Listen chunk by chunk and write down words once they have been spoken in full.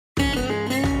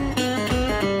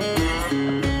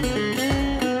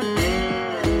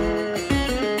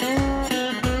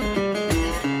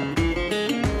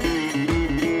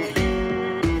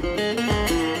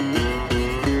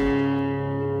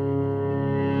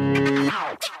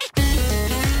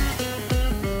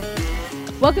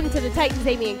Welcome to the Titans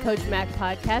Amy and Coach Mac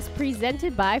podcast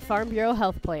presented by Farm Bureau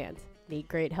Health Plans. Need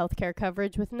great healthcare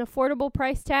coverage with an affordable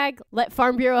price tag? Let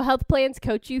Farm Bureau Health Plans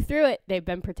coach you through it. They've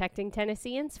been protecting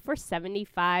Tennesseans for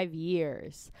 75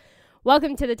 years.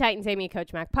 Welcome to the Titans Amy and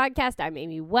Coach Mac podcast. I'm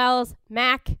Amy Wells.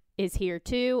 Mac is here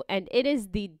too, and it is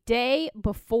the day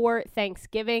before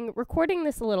Thanksgiving. Recording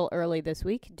this a little early this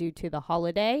week due to the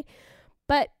holiday,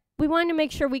 but we wanted to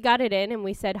make sure we got it in and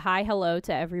we said hello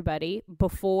to everybody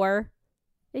before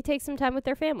they take some time with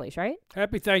their families, right?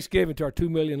 Happy Thanksgiving to our 2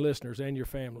 million listeners and your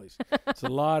families. It's a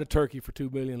lot of turkey for 2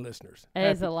 million listeners. It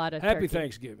is a lot of turkey. Happy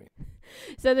Thanksgiving.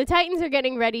 So the Titans are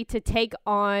getting ready to take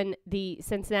on the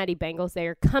Cincinnati Bengals. They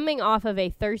are coming off of a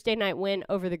Thursday night win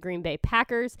over the Green Bay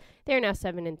Packers. They are now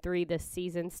 7-3 this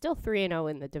season, still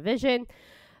 3-0 in the division.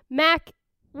 Mac,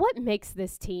 what makes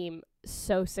this team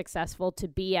so successful to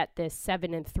be at this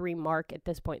 7-3 mark at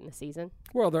this point in the season?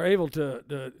 Well, they're able to,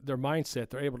 their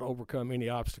mindset, they're able to overcome any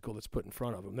obstacle that's put in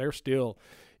front of them. They're still,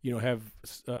 have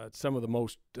some of the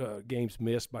most games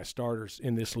missed by starters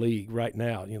in this league right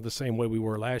now, the same way we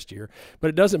were last year. But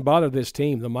it doesn't bother this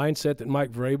team. The mindset that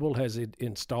Mike Vrabel has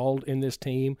installed in this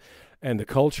team and the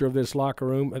culture of this locker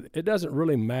room, it doesn't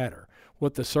really matter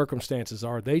what the circumstances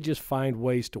are. They just find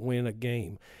ways to win a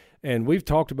game. And we've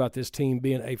talked about this team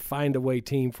being a find-a-way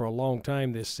team for a long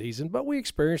time this season, but we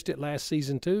experienced it last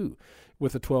season too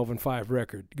with a 12-5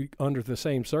 record under the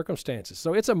same circumstances.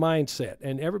 So it's a mindset,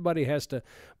 and everybody has to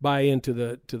buy into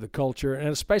the culture, and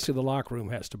especially the locker room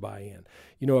has to buy in.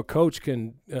 A coach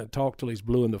can talk till he's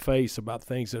blue in the face about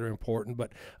things that are important,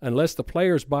 but unless the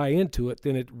players buy into it,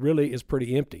 then it really is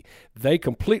pretty empty. They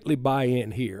completely buy in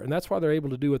here, and that's why they're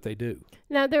able to do what they do.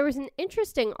 Now, there was an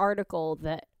interesting article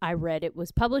that I read. It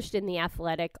was published in The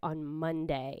Athletic on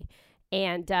Monday,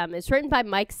 and it's written by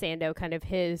Mike Sando, kind of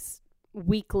his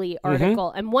weekly article.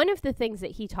 Mm-hmm. And one of the things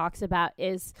that he talks about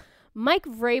is Mike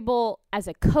Vrabel as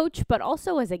a coach, but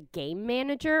also as a game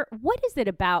manager. What is it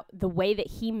about the way that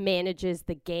he manages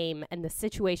the game and the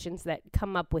situations that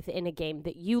come up within a game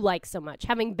that you like so much,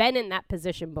 having been in that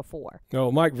position before? No,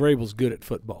 Mike Vrabel's good at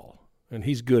football. And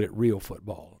he's good at real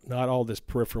football, not all this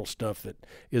peripheral stuff that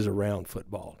is around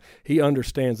football. He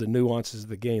understands the nuances of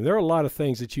the game. There are a lot of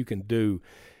things that you can do.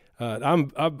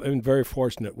 I've been very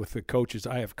fortunate with the coaches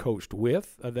I have coached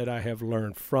with, that I have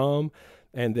learned from,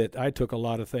 and that I took a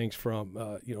lot of things from.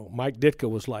 Mike Ditka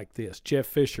was like this. Jeff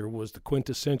Fisher was the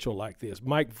quintessential like this.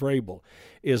 Mike Vrabel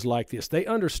is like this. They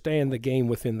understand the game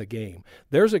within the game.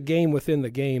 There's a game within the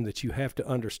game that you have to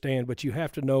understand, but you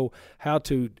have to know how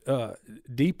to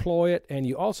deploy it, and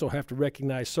you also have to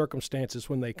recognize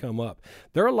circumstances when they come up.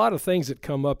 There are a lot of things that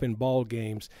come up in ball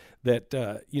games that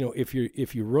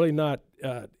if you're really not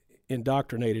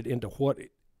indoctrinated into what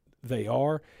they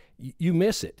are, you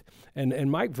miss it.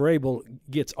 And Mike Vrabel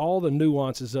gets all the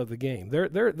nuances of the game.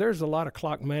 There's a lot of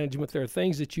clock management. There are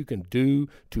things that you can do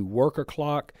to work a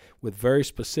clock with very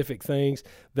specific things.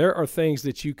 There are things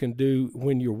that you can do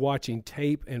when you're watching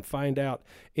tape and find out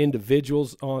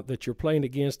individuals that you're playing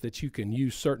against, that you can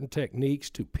use certain techniques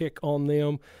to pick on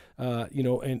them,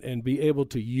 and be able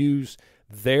to use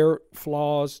their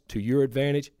flaws to your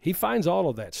advantage. He finds all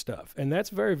of that stuff, and that's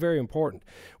very, very important.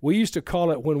 We used to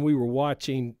call it, when we were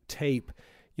watching tape,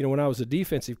 when I was a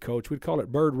defensive coach, we'd call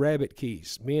it bird-rabbit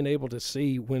keys, being able to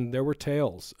see when there were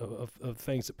tells of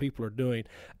things that people are doing.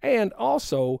 And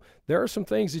also, there are some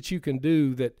things that you can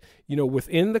do that,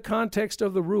 within the context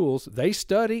of the rules, they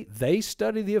study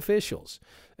the officials.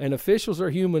 And officials are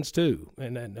humans too.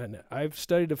 And I've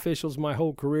studied officials my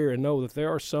whole career and know that there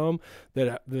are some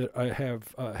that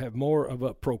have more of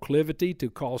a proclivity to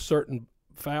call certain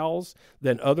fouls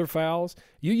than other fouls.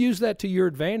 You use that to your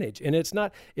advantage, and it's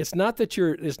not that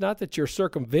you're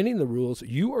circumventing the rules.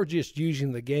 You are just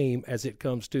using the game as it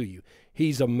comes to you.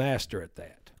 He's a master at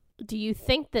that. Do you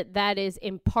think that is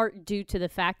in part due to the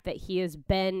fact that he has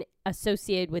been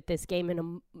associated with this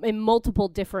game in multiple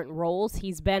different roles?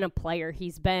 He's been a player.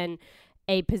 He's been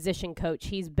a position coach.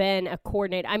 He's been a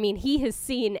coordinator. I mean, he has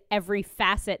seen every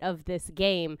facet of this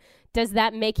game. Does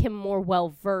that make him more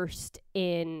well-versed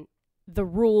in the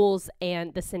rules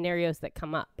and the scenarios that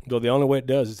come up? Though the only way it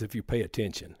does is if you pay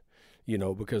attention,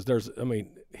 because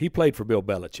he played for Bill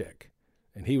Belichick,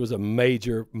 and he was a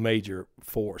major, major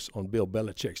force on Bill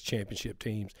Belichick's championship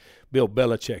teams. Bill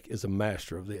Belichick is a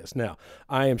master of this. Now,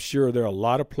 I am sure there are a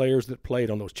lot of players that played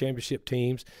on those championship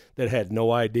teams that had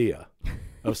no idea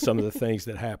of some of the things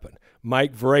that happened.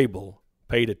 Mike Vrabel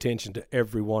paid attention to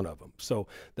every one of them. So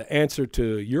the answer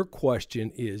to your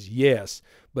question is yes,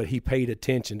 but he paid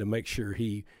attention to make sure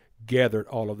he gathered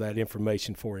all of that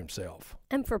information for himself.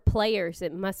 And for players,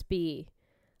 it must be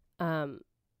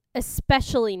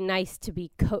especially nice to be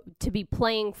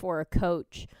playing for a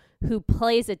coach who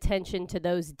pays attention to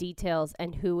those details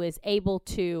and who is able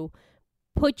to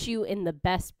put you in the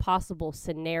best possible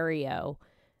scenario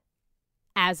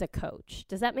as a coach.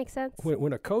 Does that make sense?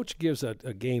 When a coach gives a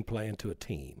game plan to a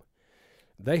team,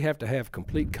 they have to have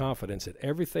complete confidence that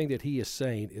everything that he is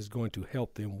saying is going to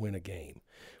help them win a game,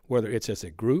 whether it's as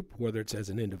a group, whether it's as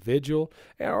an individual,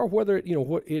 or whether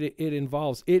what it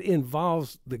involves. It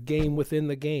involves the game within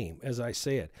the game, as I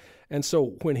said. And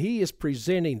so when he is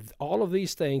presenting all of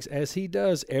these things, as he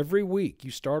does every week,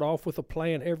 you start off with a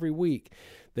plan every week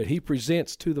that he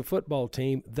presents to the football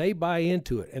team, they buy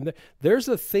into it. And there's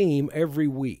a theme every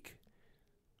week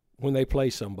when they play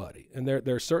somebody, and there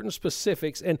are certain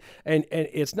specifics, and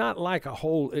it's not like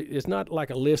it's not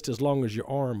like a list as long as your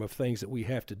arm of things that we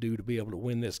have to do to be able to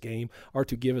win this game or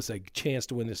to give us a chance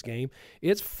to win this game.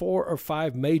 It's 4 or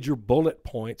 5 major bullet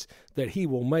points that he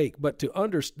will make, but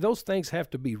those things have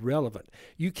to be relevant.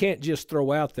 You can't just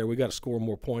throw out there, we got to score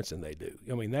more points than they do.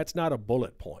 I mean, that's not a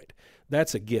bullet point.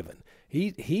 That's a given.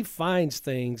 He finds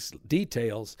things,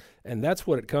 details, and that's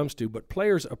what it comes to, but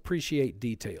players appreciate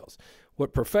details.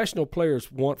 What professional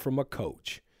players want from a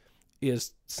coach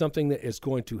is something that is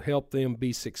going to help them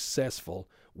be successful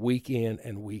week in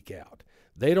and week out.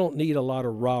 They don't need a lot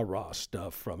of rah-rah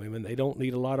stuff from him, and they don't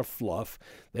need a lot of fluff.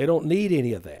 They don't need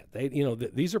any of that.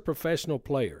 These are professional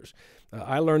players.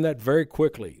 I learned that very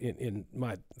quickly in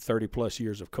my 30-plus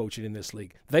years of coaching in this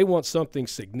league. They want something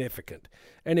significant.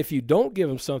 And if you don't give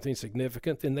them something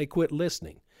significant, then they quit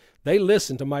listening. They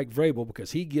listen to Mike Vrabel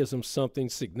because he gives them something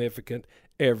significant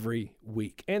every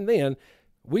week. And then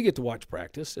we get to watch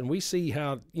practice, and we see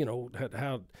how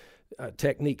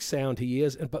technique sound he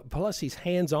is. But plus he's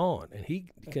hands-on, and he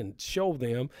can show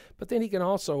them. But then he can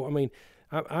also,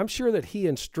 I'm sure that he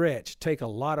and Stretch take a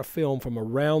lot of film from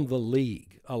around the league,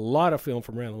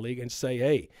 and say,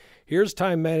 hey, here's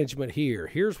time management here.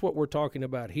 Here's what we're talking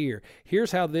about here.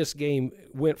 Here's how this game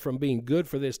went from being good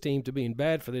for this team to being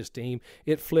bad for this team.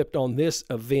 It flipped on this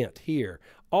event here.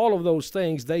 All of those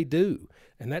things they do,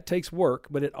 and that takes work,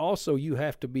 but it also, you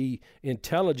have to be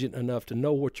intelligent enough to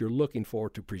know what you're looking for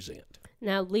to present.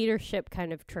 Now, leadership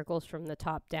kind of trickles from the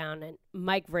top down, and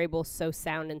Mike Vrabel's so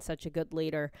sound and such a good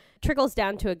leader. Trickles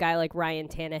down to a guy like Ryan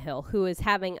Tannehill, who is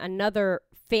having another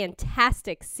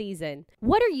fantastic season.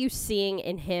 What are you seeing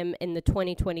in him in the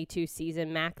 2022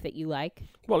 season, Mac, that you like?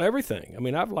 Well, everything.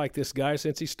 I've liked this guy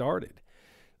since he started.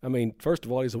 First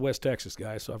of all, he's a West Texas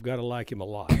guy, so I've got to like him a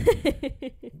lot.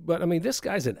 But, this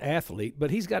guy's an athlete, but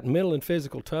he's got mental and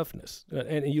physical toughness.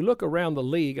 And you look around the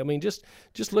league,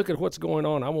 just look at what's going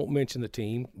on. I won't mention the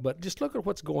team, but just look at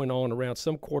what's going on around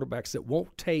some quarterbacks that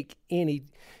won't take any,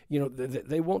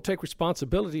 they won't take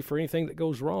responsibility for anything that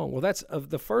goes wrong. Well, that's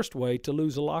the first way to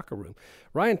lose a locker room.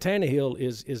 Ryan Tannehill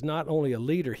is not only a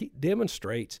leader, he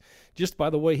demonstrates just by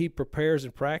the way he prepares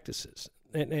and practices.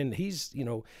 And he's,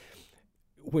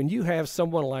 when you have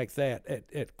someone like that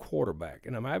at quarterback,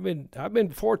 and I've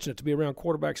been fortunate to be around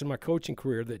quarterbacks in my coaching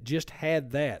career that just had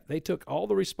that. They took all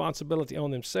the responsibility on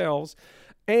themselves,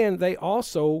 and they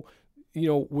also,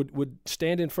 would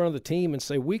stand in front of the team and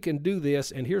say, we can do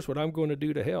this, and here's what I'm going to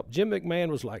do to help. Jim McMahon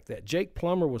was like that. Jake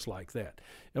Plummer was like that.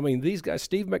 These guys,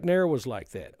 Steve McNair was like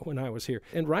that when I was here.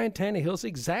 And Ryan Tannehill's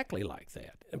exactly like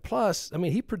that. And plus,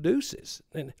 he produces.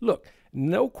 And look,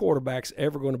 no quarterback's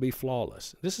ever going to be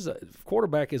flawless.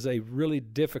 Quarterback is a really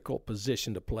difficult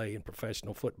position to play in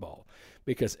professional football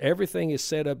because everything is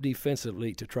set up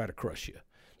defensively to try to crush you.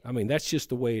 That's just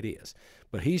the way it is.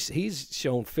 But he's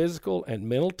shown physical and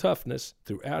mental toughness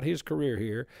throughout his career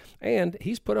here, and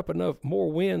he's put up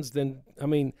more wins than,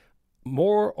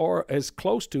 more or as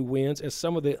close to wins as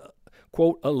some of the,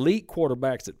 quote, elite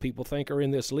quarterbacks that people think are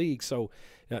in this league. So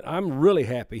I'm really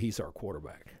happy he's our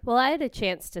quarterback. Well, I had a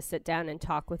chance to sit down and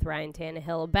talk with Ryan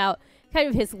Tannehill about kind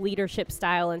of his leadership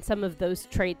style and some of those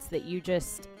traits that you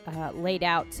just laid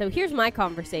out. So here's my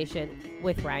conversation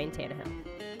with Ryan Tannehill.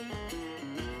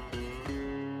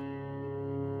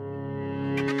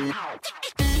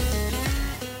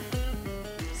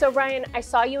 So, Ryan, I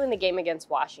saw you in the game against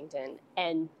Washington,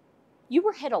 and you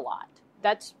were hit a lot.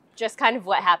 That's just kind of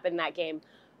what happened that game.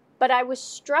 But I was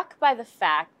struck by the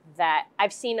fact that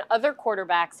I've seen other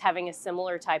quarterbacks having a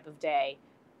similar type of day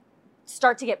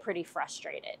start to get pretty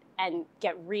frustrated and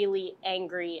get really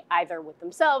angry either with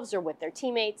themselves or with their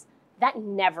teammates. That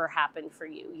never happened for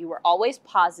you. You were always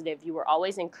positive. You were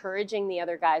always encouraging the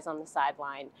other guys on the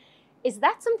sideline. Is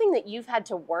that something that you've had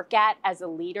to work at as a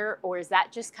leader, or is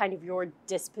that just kind of your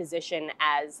disposition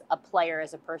as a player,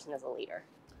 as a person, as a leader?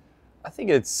 I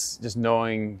think it's just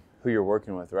knowing who you're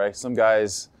working with, right? Some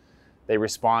guys, they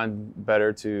respond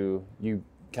better to you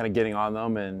kind of getting on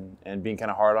them and being kind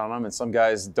of hard on them. And some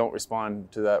guys don't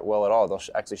respond to that well at all. They'll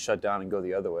actually shut down and go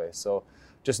the other way. So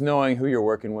just knowing who you're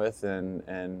working with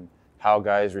and how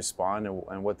guys respond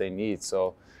and what they need.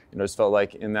 So, just felt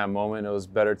like in that moment it was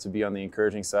better to be on the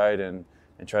encouraging side and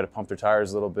try to pump their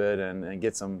tires a little bit and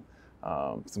get some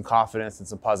confidence and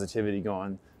some positivity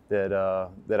going that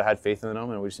I had faith in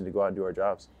them, and we just need to go out and do our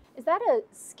jobs. Is that a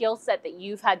skill set that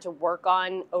you've had to work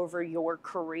on over your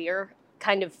career,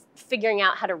 kind of figuring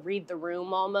out how to read the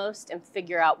room almost and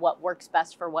figure out what works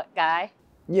best for what guy?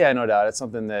 Yeah, no doubt. It's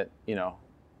something that,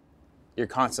 you're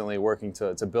constantly working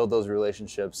to build those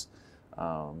relationships,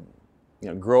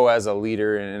 grow as a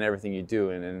leader in everything you do.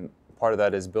 And part of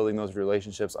that is building those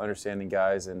relationships, understanding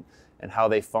guys and how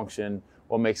they function,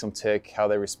 what makes them tick, how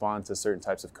they respond to certain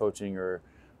types of coaching or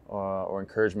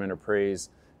encouragement or praise,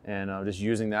 and just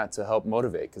using that to help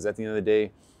motivate. Because at the end of the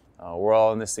day, we're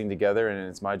all in this thing together, and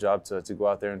it's my job to go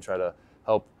out there and try to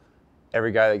help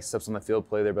every guy that steps on the field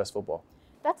play their best football.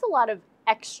 That's a lot of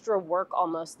extra work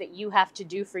almost that you have to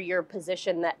do for your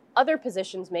position that other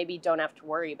positions maybe don't have to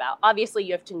worry about. Obviously,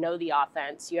 you have to know the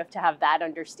offense. You have to have that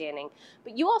understanding.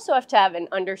 But you also have to have an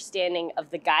understanding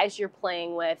of the guys you're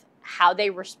playing with, how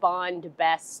they respond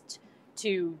best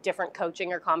to different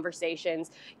coaching or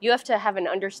conversations. You have to have an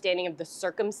understanding of the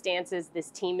circumstances this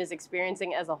team is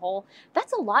experiencing as a whole.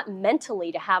 That's a lot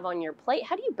mentally to have on your plate.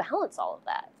 How do you balance all of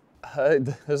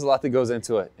that? There's a lot that goes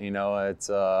into it. It's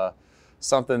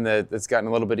something that's gotten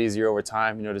a little bit easier over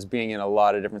time. Just being in a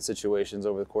lot of different situations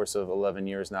over the course of 11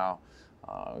 years now,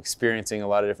 experiencing a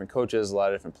lot of different coaches, a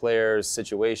lot of different players,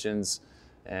 situations.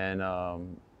 And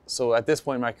so at this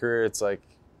point in my career, it's like,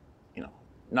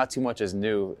 not too much is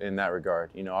new in that regard.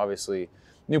 Obviously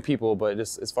new people, but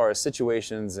just as far as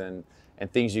situations and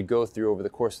things you go through over the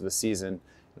course of the season,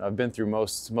 I've been through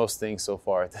most things so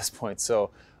far at this point.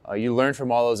 So you learn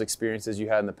from all those experiences you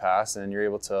had in the past, and you're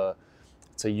able to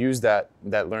use that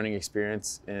learning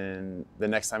experience, and the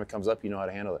next time it comes up, you know how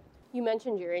to handle it. You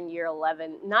mentioned you're in year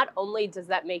 11. Not only does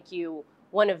that make you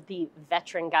one of the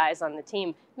veteran guys on the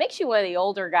team, makes you one of the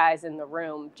older guys in the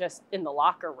room, just in the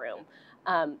locker room.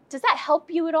 Does that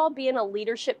help you at all, be in a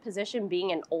leadership position,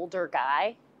 being an older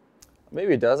guy?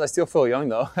 Maybe it does. I still feel young,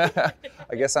 though.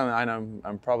 I guess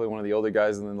I'm probably one of the older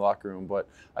guys in the locker room, but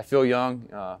I feel young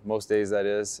most days, that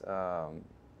is.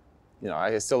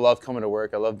 I still love coming to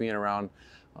work. I love being around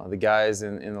the guys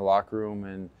in the locker room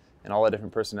and all the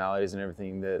different personalities and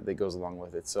everything that goes along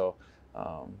with it. So,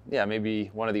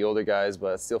 maybe one of the older guys,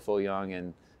 but I still feel young,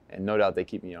 and no doubt they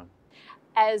keep me young.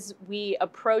 As we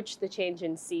approach the change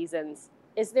in seasons,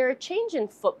 is there a change in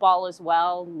football as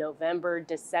well? November,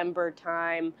 December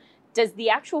time? Does the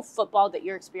actual football that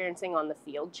you're experiencing on the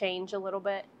field change a little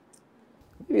bit?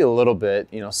 Maybe a little bit,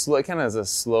 slow, kind of as a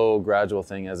slow, gradual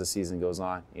thing as the season goes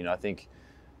on. I think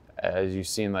as you've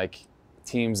seen, like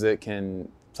teams that can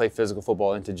play physical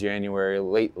football into January,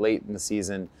 late in the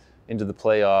season, into the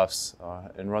playoffs,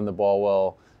 and run the ball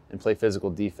well and play physical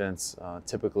defense,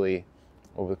 typically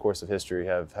over the course of history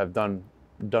have done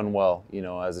well,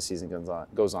 as the season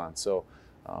goes on. So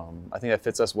I think that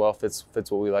fits us well, fits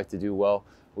what we like to do well.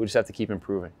 We just have to keep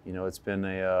improving. It's been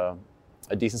a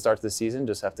decent start to the season.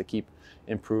 Just have to keep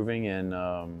improving and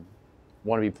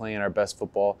want to be playing our best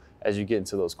football as you get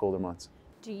into those colder months.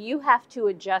 Do you have to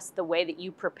adjust the way that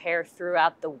you prepare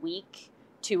throughout the week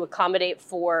to accommodate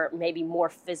for maybe more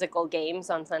physical games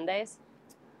on Sundays?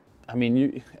 I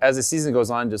mean, as the season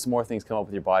goes on, just more things come up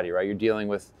with your body, right? You're dealing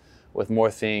with more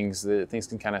things. Things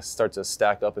can kind of start to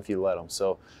stack up if you let them.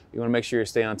 So you want to make sure you're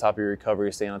staying on top of your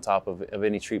recovery, staying on top of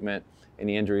any treatment,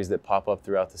 any injuries that pop up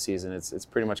throughout the season. It's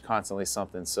pretty much constantly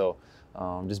something. So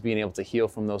just being able to heal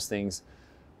from those things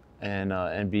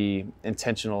and be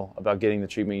intentional about getting the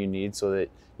treatment you need so that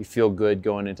you feel good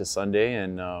going into Sunday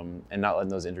and not letting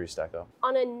those injuries stack up.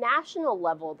 On a national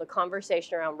level, the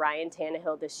conversation around Ryan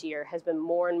Tannehill this year has been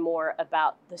more and more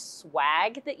about the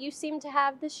swag that you seem to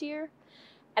have this year.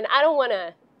 And I don't want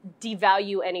to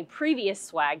devalue any previous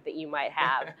swag that you might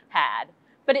have had,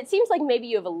 but it seems like maybe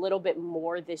you have a little bit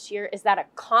more this year. Is that a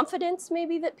confidence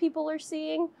maybe that people are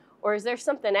seeing? Or is there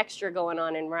something extra going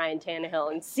on in Ryan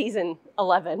Tannehill in season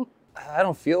 11? I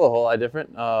don't feel a whole lot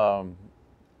different.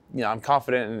 I'm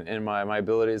confident in my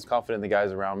abilities, confident in the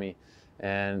guys around me,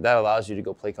 and that allows you to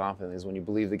go play confidently. Is when you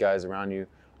believe the guys around you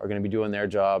are going to be doing their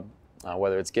job,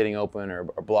 whether it's getting open or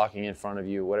blocking in front of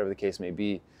you, whatever the case may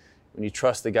be. When you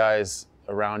trust the guys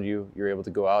around you, you're able to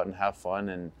go out and have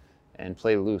fun and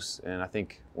play loose. And I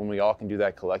think when we all can do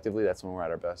that collectively, that's when we're at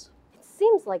our best. It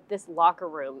seems like this locker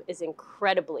room is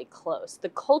incredibly close. The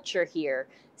culture here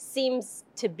seems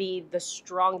to be the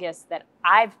strongest that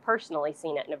I've personally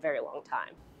seen it in a very long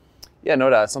time. Yeah, no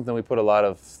doubt. It's something we put a lot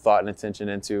of thought and attention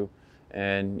into.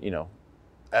 And,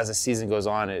 as the season goes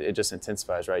on, it just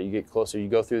intensifies, right? You get closer. You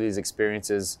go through these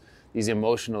experiences, these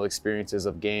emotional experiences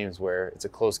of games where it's a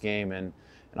close game and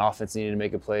an offense needed to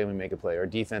make a play and we make a play, or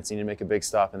defense needed to make a big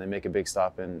stop and they make a big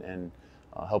stop and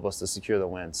help us to secure the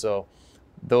win. So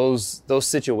those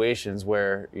situations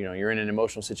where, you're in an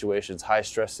emotional situation, high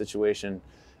stress situation,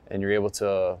 and you're able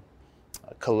to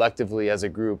collectively as a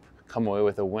group come away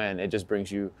with a win, it just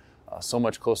brings you so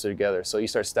much closer together. So you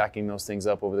start stacking those things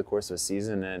up over the course of a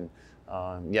season, and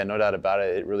no doubt about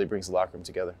it, it really brings the locker room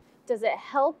together. Does it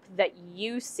help that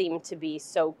you seem to be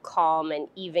so calm and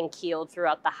even-keeled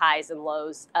throughout the highs and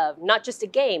lows of not just a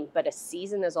game, but a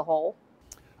season as a whole?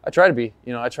 I try to be.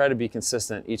 I try to be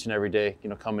consistent each and every day,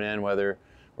 coming in, whether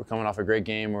we're coming off a great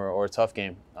game or a tough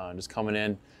game. Just coming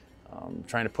in,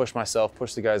 trying to push myself,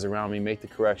 push the guys around me, make the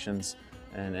corrections,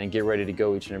 and get ready to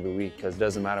go each and every week, because it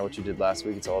doesn't matter what you did last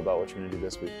week. It's all about what you're going to do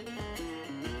this week.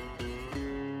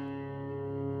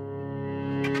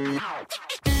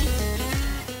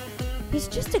 He's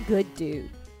just a good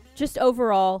dude. Just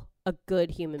overall a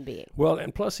good human being. Well,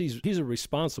 and plus he's a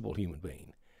responsible human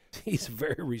being. He's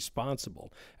very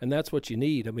responsible, and that's what you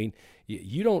need. I mean,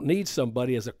 you don't need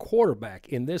somebody as a quarterback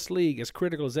in this league, as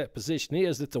critical as that position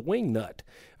is, that's a wing nut.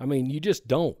 I mean, you just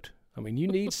don't. I mean, you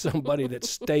need somebody that's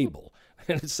stable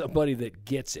and it's somebody that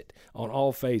gets it on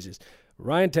all phases.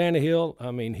 Ryan Tannehill,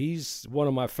 I mean, he's one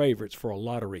of my favorites for a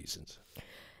lot of reasons.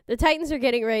 The Titans are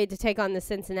getting ready to take on the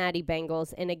Cincinnati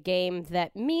Bengals in a game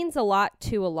that means a lot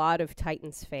to a lot of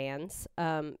Titans fans,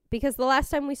 because the last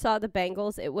time we saw the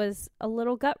Bengals, it was a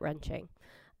little gut-wrenching.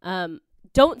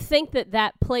 Don't think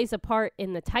that plays a part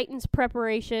in the Titans'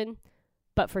 preparation,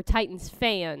 but for Titans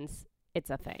fans, it's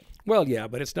a thing. Well, yeah,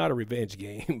 but it's not a revenge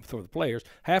game for the players.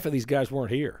 Half of these guys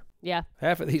weren't here. Yeah.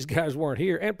 Half of these guys weren't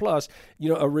here. And plus,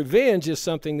 a revenge is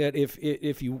something that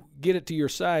if you get it to your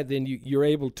side, then you're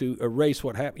able to erase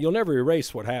what happened. You'll never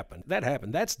erase what happened. That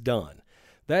happened. That's done.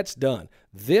 That's done.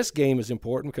 This game is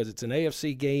important because it's an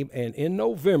AFC game, and in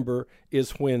November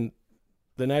is when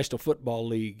the National Football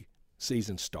League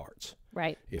season starts.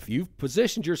 Right. If you've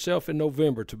positioned yourself in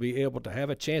November to be able to have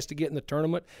a chance to get in the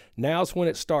tournament, now's when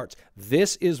it starts.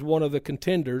 This is one of the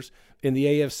contenders in the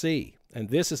AFC, and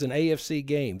this is an AFC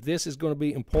game. This is going to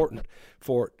be important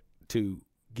to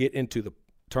get into the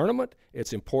tournament.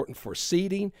 It's important for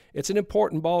seeding. It's an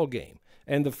important ball game.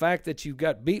 And the fact that you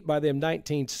got beat by them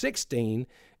 19-16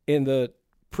 in the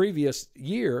previous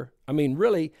year, I mean,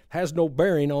 really has no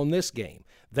bearing on this game.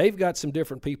 They've got some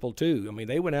different people, too. I mean,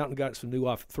 they went out and got some new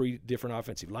 3 different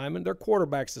offensive linemen. Their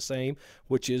quarterback's the same,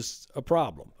 which is a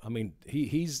problem. I mean,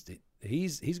 he's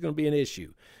going to be an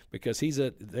issue because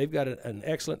they've got an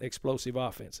excellent explosive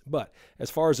offense. But as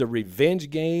far as a revenge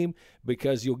game,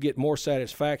 because you'll get more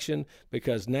satisfaction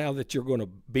because now that you're going to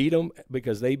beat them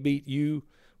because they beat you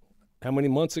how many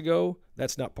months ago,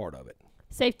 that's not part of it.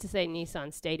 Safe to say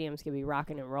Nissan Stadium's going to be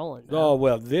rocking and rolling, though. Oh,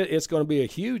 well, it's going to be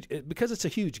because it's a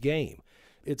huge game.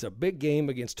 It's a big game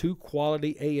against 2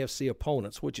 quality AFC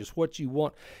opponents, which is what you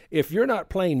want. If you're not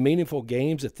playing meaningful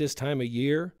games at this time of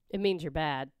year, it means you're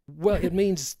bad. Well, it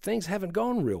means things haven't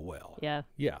gone real well. Yeah.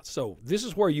 Yeah, so this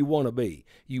is where you want to be.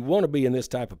 You want to be in this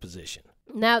type of position.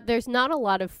 Now, there's not a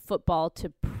lot of football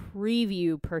to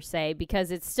preview per se because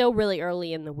it's still really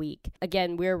early in the week.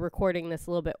 Again, we're recording this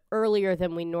a little bit earlier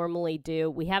than we normally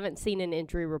do. We haven't seen an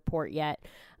injury report yet.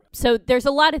 So there's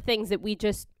a lot of things that we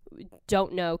just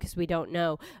don't know because we don't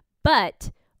know.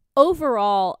 But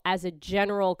overall, as a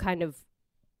general kind of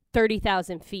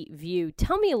 30,000 feet view,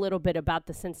 tell me a little bit about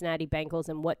the Cincinnati Bengals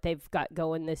and what they've got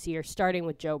going this year, starting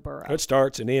with Joe Burrow. It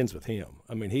starts and ends with him.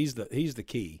 I mean, he's the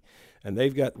key, and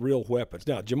they've got real weapons.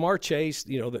 Now, Jamar Chase,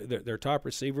 their top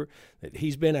receiver,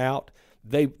 he's been out.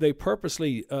 They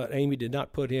purposely, Amy, did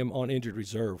not put him on injured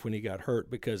reserve when he got hurt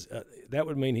because that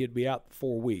would mean he'd be out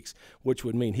 4 weeks, which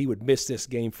would mean he would miss this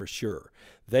game for sure.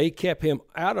 They kept him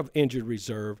out of injured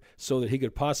reserve so that he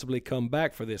could possibly come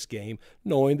back for this game,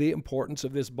 knowing the importance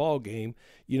of this ball game,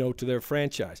 to their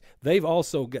franchise. They've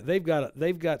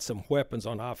got some weapons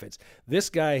on offense.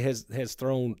 This guy has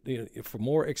thrown for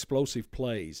more explosive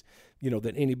plays,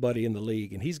 than anybody in the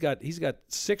league, and he's got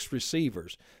 6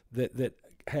 receivers that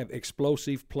have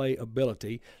explosive play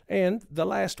ability. And the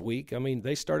last week, I mean,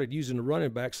 they started using the running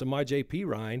back, Samaje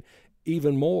Perine,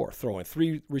 even more, throwing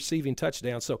 3 receiving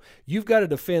touchdowns. So you've got to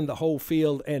defend the whole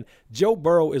field. And Joe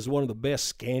Burrow is one of the best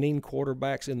scanning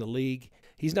quarterbacks in the league.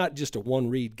 He's not just a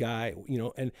one-read guy,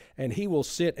 and he will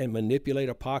sit and manipulate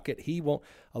a pocket. He won't.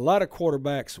 A lot of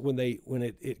quarterbacks, when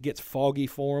it gets foggy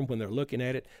for them, when they're looking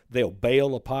at it, they'll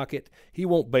bail a pocket. He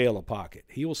won't bail a pocket.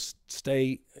 He will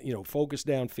stay, focused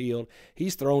downfield.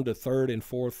 He's thrown to third and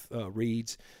fourth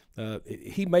reads.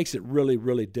 He makes it really,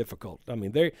 really difficult. I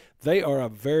mean, they are a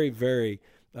very, very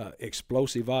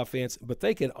explosive offense, but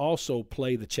they can also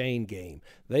play the chain game.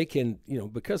 They can,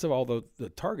 because of all the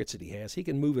targets that he has, he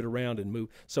can move it around and move.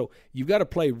 So you've got to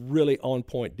play really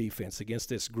on-point defense against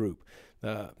this group.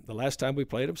 The last time we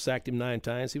played him, sacked him 9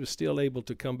 times. He was still able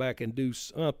to come back and do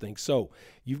something. So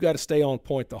you've got to stay on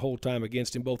point the whole time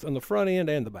against him, both on the front end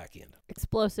and the back end.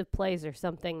 Explosive plays are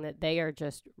something that they are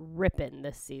just ripping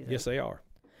this season. Yes, they are.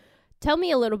 Tell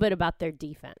me a little bit about their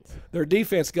defense. Their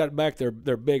defense got back their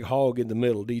big hog in the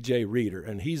middle, DJ Reader,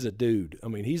 and he's a dude. I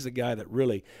mean, he's the guy that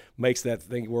really makes that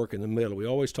thing work in the middle. We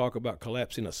always talk about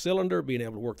collapsing a cylinder, being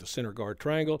able to work the center guard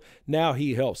triangle. Now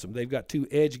he helps them. They've got 2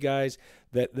 edge guys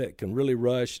that can really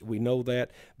rush. We know that.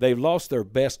 They've lost their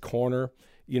best corner,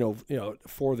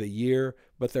 for the year,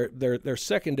 but their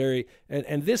secondary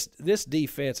and this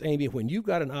defense, Amy, when you've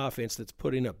got an offense that's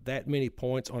putting up that many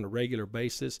points on a regular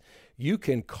basis, you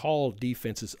can call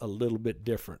defenses a little bit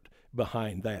different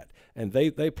behind that. And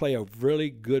they play a really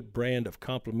good brand of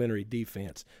complementary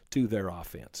defense to their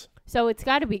offense. So it's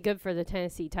got to be good for the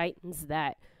Tennessee Titans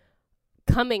that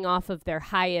coming off of their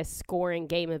highest scoring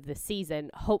game of the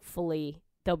season, hopefully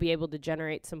they'll be able to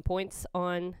generate some points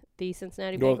on the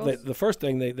Cincinnati Bengals? Well, the first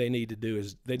thing they need to do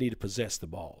is they need to possess the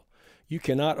ball. You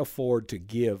cannot afford to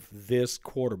give this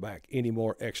quarterback any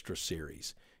more extra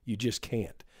series. You just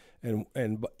can't.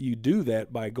 And you do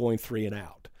that by going 3 and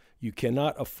out. You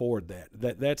cannot afford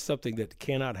that. That's something that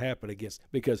cannot happen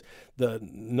because the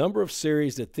number of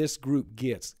series that this group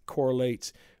gets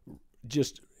correlates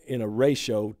just in a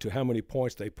ratio to how many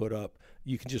points they put up.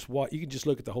 You can just watch. You can just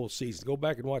look at the whole season. Go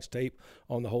back and watch tape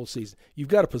on the whole season. You've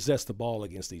got to possess the ball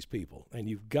against these people, and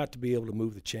you've got to be able to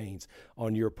move the chains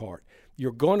on your part.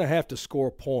 You're going to have to score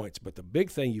points, but the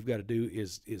big thing you've got to do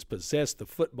is possess the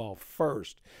football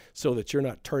first, so that you're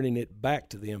not turning it back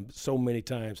to them so many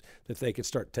times that they can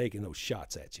start taking those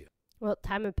shots at you. Well,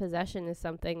 time of possession is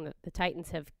something that the Titans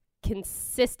have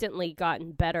consistently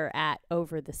gotten better at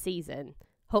over the season.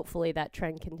 Hopefully that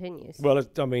trend continues. Well,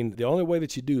 the only way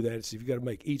that you do that is you've got to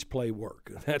make each play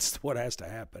work. That's what has to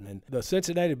happen. And the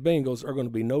Cincinnati Bengals are going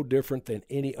to be no different than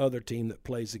any other team that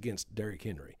plays against Derrick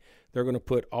Henry. They're going to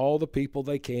put all the people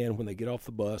they can when they get off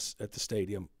the bus at the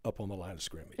stadium up on the line of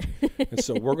scrimmage. And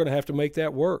so we're going to have to make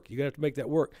that work. You're going to have to make that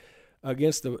work.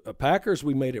 Against the Packers,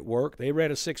 we made it work. They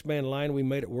ran a 6-man line. We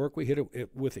made it work. We hit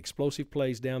it with explosive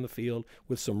plays down the field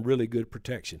with some really good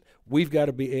protection. We've got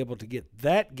to be able to get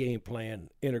that game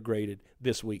plan integrated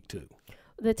this week too.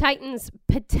 The Titans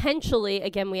potentially,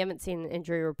 again, we haven't seen an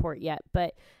injury report yet,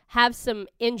 but have some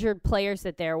injured players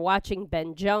that they're watching.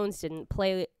 Ben Jones didn't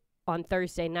play on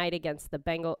Thursday night against the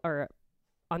Packers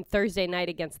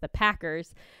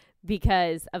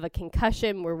because of a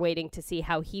concussion. We're waiting to see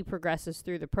how he progresses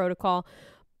through the protocol.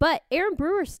 But Aaron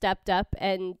Brewer stepped up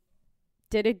and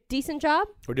did a decent job.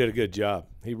 Or did a good job.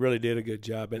 He really did a good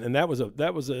job. And that was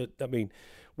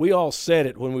we all said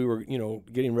it when we were,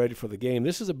 getting ready for the game.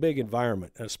 This is a big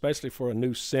environment, especially for a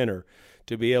new center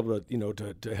to be able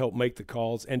to, to help make the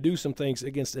calls and do some things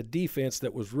against a defense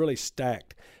that was really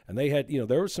stacked. And they had,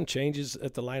 there were some changes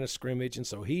at the line of scrimmage. And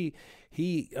so he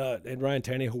and Ryan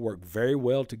Tannehill worked very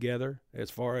well together as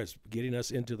far as getting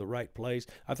us into the right place.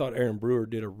 I thought Aaron Brewer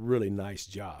did a really nice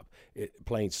job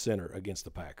playing center against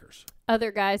the Packers.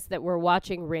 Other guys that were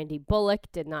watching, Randy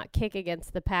Bullock did not kick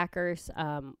against the Packers,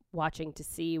 watching to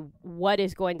see what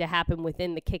is going to happen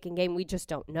within the kicking game. We just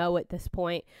don't know at this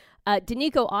point.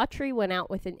 Danico Autry went out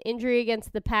with an injury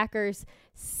against the Packers.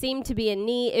 Seemed to be a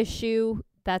knee issue.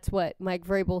 That's what Mike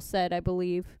Vrabel said, I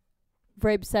believe.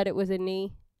 Vrabel said it was a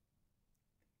knee.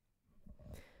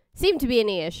 Seemed to be a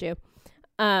knee issue.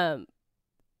 How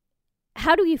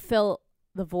do you fill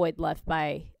the void left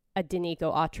by a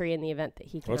Danico Autry in the event that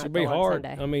he cannot go on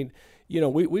Sunday? I mean,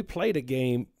 we played a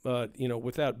game,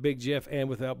 without Big Jeff and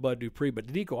without Bud Dupree, but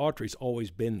Danico Autry's always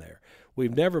been there.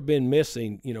 We've never been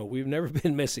missing,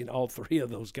 all 3 of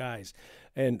those guys.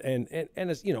 And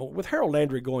as with Harold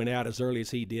Landry going out as early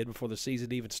as he did before the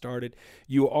season even started,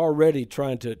 you are already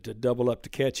trying to double up to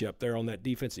catch up there on that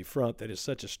defensive front that is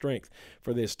such a strength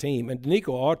for this team. And Danico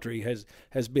Autry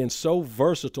has been so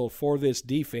versatile for this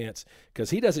defense because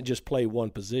he doesn't just play one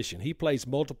position. He plays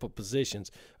multiple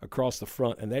positions across the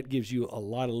front, and that gives you a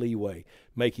lot of leeway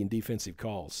making making defensive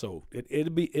calls. So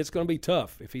it's going to be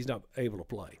tough if he's not able to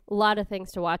play. A lot of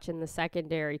things to watch in the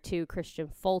secondary, too. Christian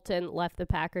Fulton left the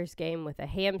Packers game with a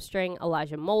hamstring.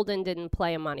 Elijah Molden didn't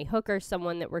play. Amani Hooker,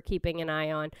 someone that we're keeping an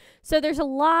eye on. So there's a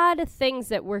lot of things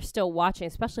that we're still watching,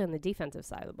 especially on the defensive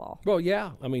side of the ball. Well,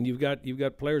 yeah. I mean, you've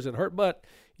got players that hurt, but,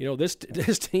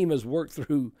 this team has worked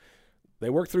through – they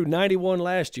worked through 91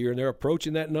 last year, and they're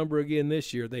approaching that number again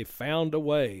this year. They found a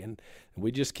way, and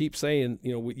we just keep saying,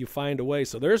 you find a way.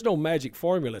 So there's no magic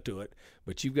formula to it,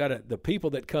 but you've got the people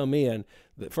that come in,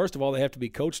 that first of all, they have to be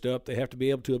coached up. They have to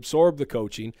be able to absorb the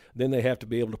coaching. Then they have to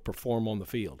be able to perform on the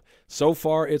field. So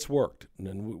far, it's worked,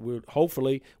 and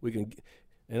hopefully we can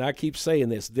 – and I keep saying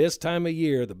this time of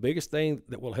year, the biggest thing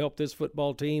that will help this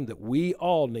football team that we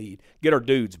all need, get our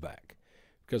dudes back.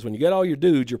 Because when you get all your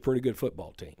dudes, you're a pretty good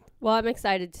football team. Well, I'm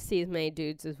excited to see as many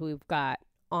dudes as we've got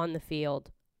on the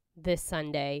field this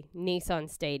Sunday, Nissan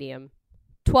Stadium,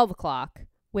 12 o'clock,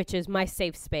 which is my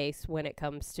safe space when it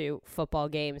comes to football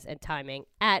games and timing,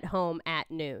 at home at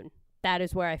noon. That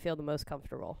is where I feel the most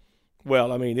comfortable.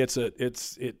 Well, I mean, it's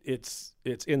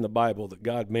in the Bible that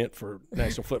God meant for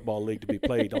National Football League to be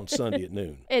played on Sunday at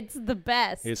noon. It's the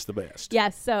best. It's the best.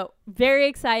 Yes, so very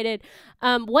excited.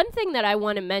 One thing that I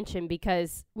want to mention,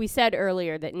 because we said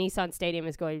earlier that Nissan Stadium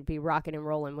is going to be rocking and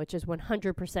rolling, which is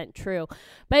 100% true,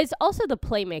 but it's also the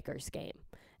Playmakers game.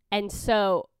 And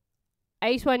so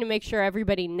I just wanted to make sure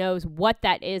everybody knows what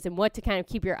that is and what to kind of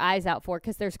keep your eyes out for,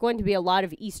 because there's going to be a lot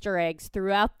of Easter eggs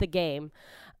throughout the game.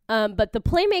 But the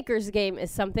Playmakers game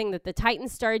is something that the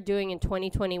Titans started doing in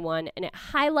 2021, and it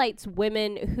highlights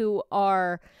women who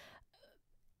are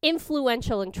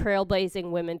influential and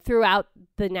trailblazing women throughout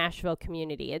the Nashville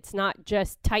community. It's not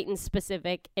just Titans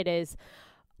specific. It is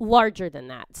larger than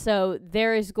that. So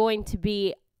there is going to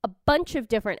be a bunch of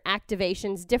different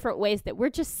activations, different ways that we're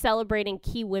just celebrating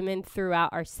key women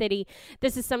throughout our city.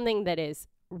 This is something that is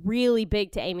really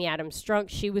big to Amy Adams Strunk.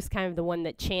 She was kind of the one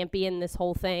that championed this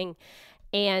whole thing.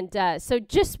 And so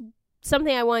just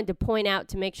something I wanted to point out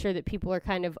to make sure that people are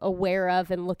kind of aware of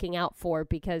and looking out for,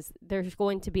 because there's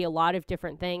going to be a lot of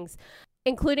different things,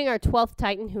 including our 12th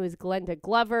Titan, who is Glenda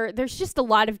Glover. There's just a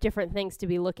lot of different things to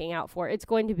be looking out for. It's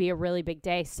going to be a really big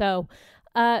day. So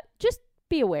just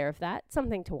be aware of that.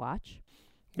 Something to watch.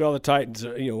 Well, the Titans,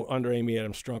 under Amy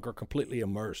Adams Strunk, are completely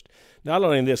immersed, not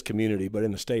only in this community but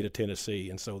in the state of Tennessee,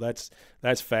 and so that's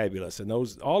fabulous. And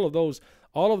all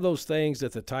of those things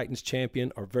that the Titans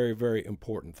champion are very, very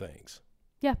important things.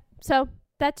 Yeah, so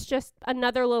that's just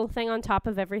another little thing on top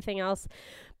of everything else,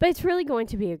 but it's really going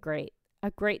to be a great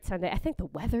Sunday. I think the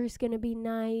weather is going to be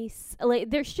nice.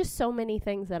 There's just so many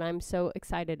things that I'm so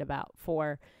excited about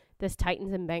for this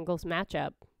Titans and Bengals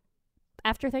matchup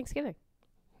after Thanksgiving.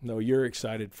 No, you're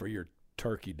excited for your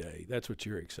Turkey Day. That's what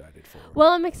you're excited for. Well,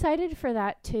 I'm excited for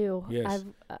that, too. Yes.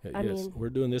 I mean,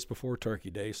 we're doing this before Turkey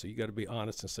Day, so you got to be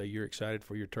honest and say you're excited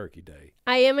for your Turkey Day.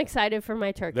 I am excited for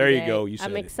my Turkey Day. There you go. You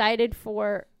said I'm excited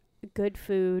for good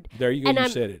food. There you go. You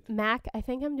said it. Mac, I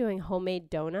think I'm doing homemade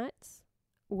donuts,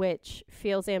 which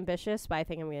feels ambitious, but I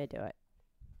think I'm going to do it.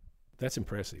 That's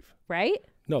impressive. Right?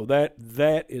 No, that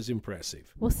is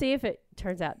impressive. We'll see if it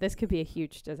turns out. This could be a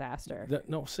huge disaster.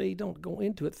 Don't go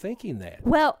into it thinking that.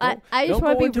 Well, I just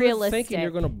want to be realistic. Thinking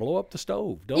you're going to blow up the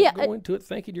stove. Don't go into it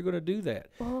thinking you're going to do that.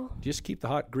 Well, just keep the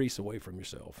hot grease away from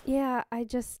yourself. Yeah, I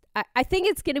think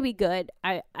it's going to be good.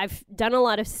 I've done a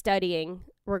lot of studying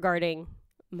regarding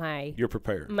You're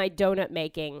prepared. My donut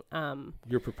making.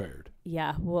 You're prepared.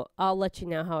 Yeah, well, I'll let you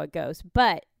know how it goes.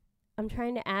 But I'm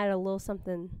trying to add a little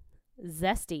something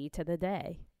zesty to the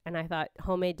day, and I thought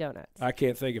homemade donuts. I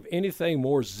can't think of anything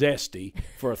more zesty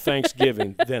for a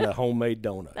Thanksgiving than a homemade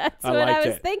donut. That's what I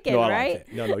was thinking, right? I like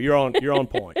that. No, you're on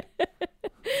point.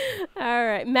 All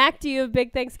right, Mac, do you have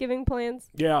big Thanksgiving plans?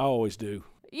 Yeah, I always do.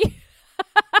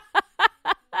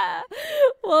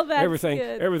 Well, that's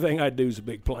good. Everything I do is a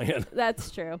big plan. That's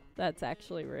true. That's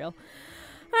actually real.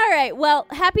 All right. Well,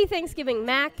 happy Thanksgiving,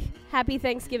 Mac. Happy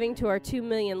Thanksgiving to our 2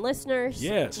 million listeners.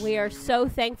 Yes. We are so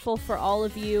thankful for all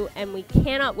of you, and we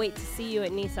cannot wait to see you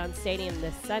at Nissan Stadium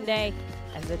this Sunday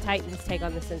as the Titans take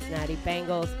on the Cincinnati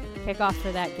Bengals. Kickoff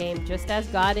for that game, just as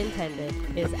God intended,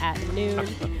 is at noon.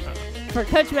 For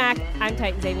Coach Mac, I'm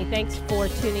Titans Amy. Thanks for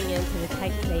tuning in to the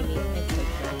Titans Amy and Coach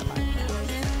Mac podcast.